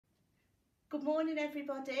Good morning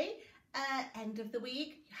everybody. End of the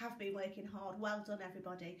week. You have been working hard. Well done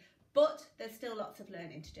everybody. But there's still lots of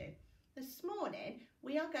learning to do. This morning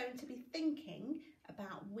we are going to be thinking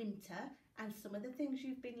about winter and some of the things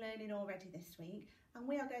you've been learning already this week, and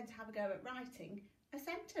we are going to have a go at writing a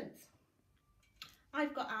sentence.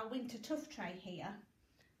 I've got our winter tough tray here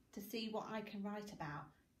to see what I can write about.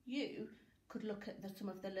 You could look at some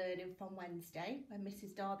of the learning from Wednesday when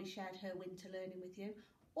Mrs. Darby shared her winter learning with you,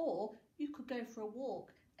 or you could go for a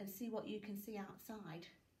walk and see what you can see outside.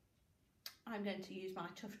 I'm going to use my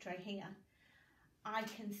tough tray here. I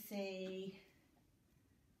can see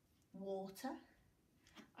water.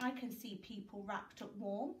 I can see people wrapped up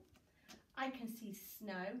warm. I can see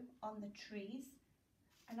snow on the trees,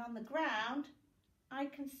 and on the ground I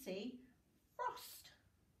can see frost.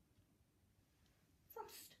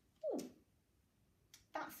 Frost. Ooh,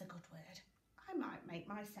 that's a good word. I might make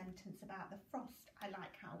my sentence about the frost. I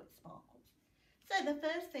like how it sparkles. So the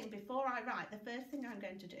first thing, before I write, the first thing I'm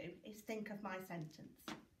going to do is think of my sentence.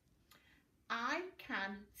 I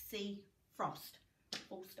can see frost.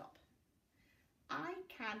 Full stop. I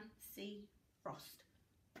can see frost.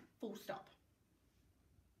 Full stop.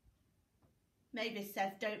 Mavis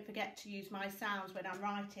says don't forget to use my sounds when I'm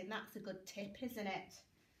writing. That's a good tip, isn't it?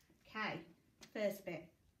 Okay, first bit.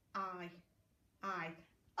 I.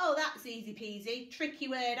 Oh, that's easy peasy. Tricky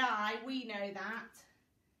word I, we know that.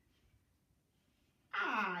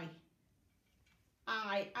 I.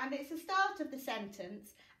 And it's the start of the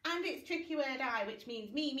sentence, and it's tricky word I, which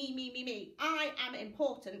means me. I am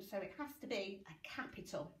important, so it has to be a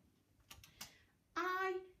capital.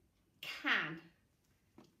 I can.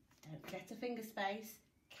 Don't forget a finger space.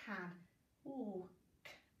 Can. Ooh.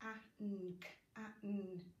 I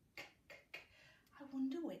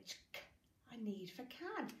wonder which k I need for can.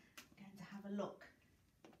 I'm going to have a look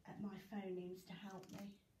at my phonemes to help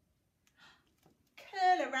me.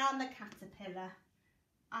 Curl around the caterpillar.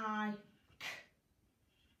 I, k,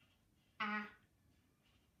 a,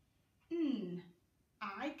 n.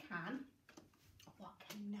 I can. What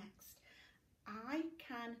came next? I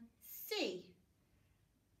can see.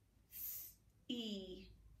 S, e,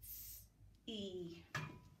 s, e.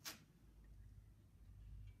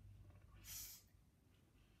 S,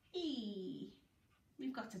 e.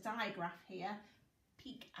 We've got a digraph here.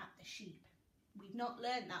 Peek at the sheep. We've not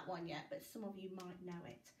learned that one yet, but some of you might know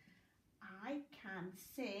it. I can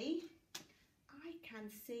see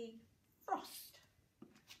frost.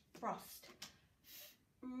 Frost.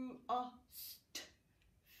 Frost.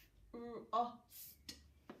 Frost.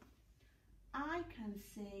 I can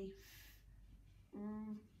see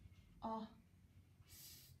frost.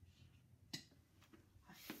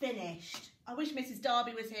 I've finished. I wish Mrs.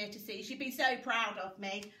 Darby was here to see. She'd be so proud of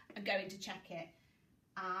me. I'm going to check it.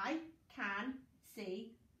 I can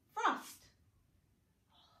see frost.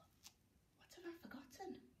 What have I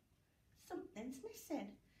forgotten? Something's missing.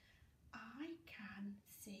 I can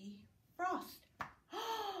see frost.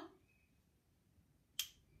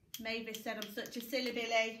 Mavis said I'm such a silly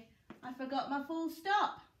Billy. I forgot my full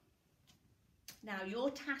stop. Now your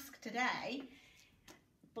task today,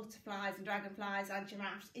 butterflies and dragonflies and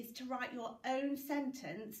giraffes, is to write your own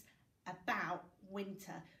sentence about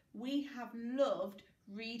winter. We have loved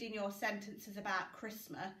reading your sentences about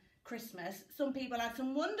Christmas. Some people had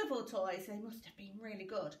some wonderful toys. They must have been really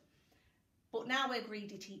good. But now we're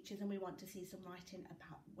greedy teachers and we want to see some writing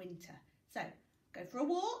about winter. So go for a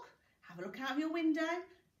walk, have a look out of your window,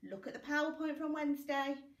 look at the PowerPoint from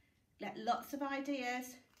Wednesday, get lots of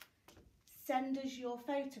ideas, send us your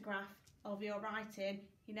photograph of your writing.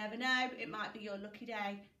 You never know, it might be your lucky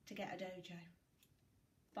day to get a dojo.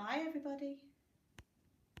 Bye everybody.